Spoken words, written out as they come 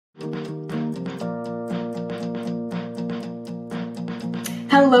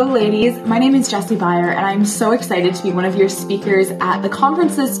Hello ladies, my name is Jessi Beyer and I'm so excited to be one of your speakers at the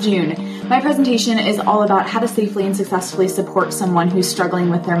conference this June. My presentation is all about how to safely and successfully support someone who's struggling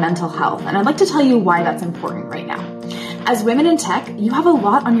with their mental health, and I'd like to tell you why that's important right now. As women in tech, you have a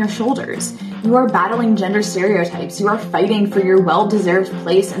lot on your shoulders. You are battling gender stereotypes. You are fighting for your well-deserved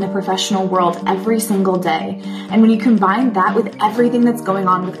place in the professional world every single day. And when you combine that with everything that's going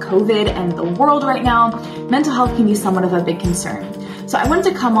on with COVID and the world right now, mental health can be somewhat of a big concern. So I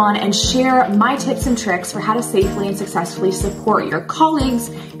wanted to come on and share my tips and tricks for how to safely and successfully support your colleagues,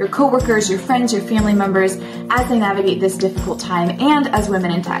 your coworkers, your friends, your family members as they navigate this difficult time and as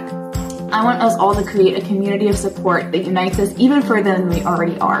women in tech. I want us all to create a community of support that unites us even further than we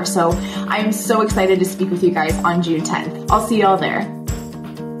already are. So I am so excited to speak with you guys on June 10th. I'll see you all there.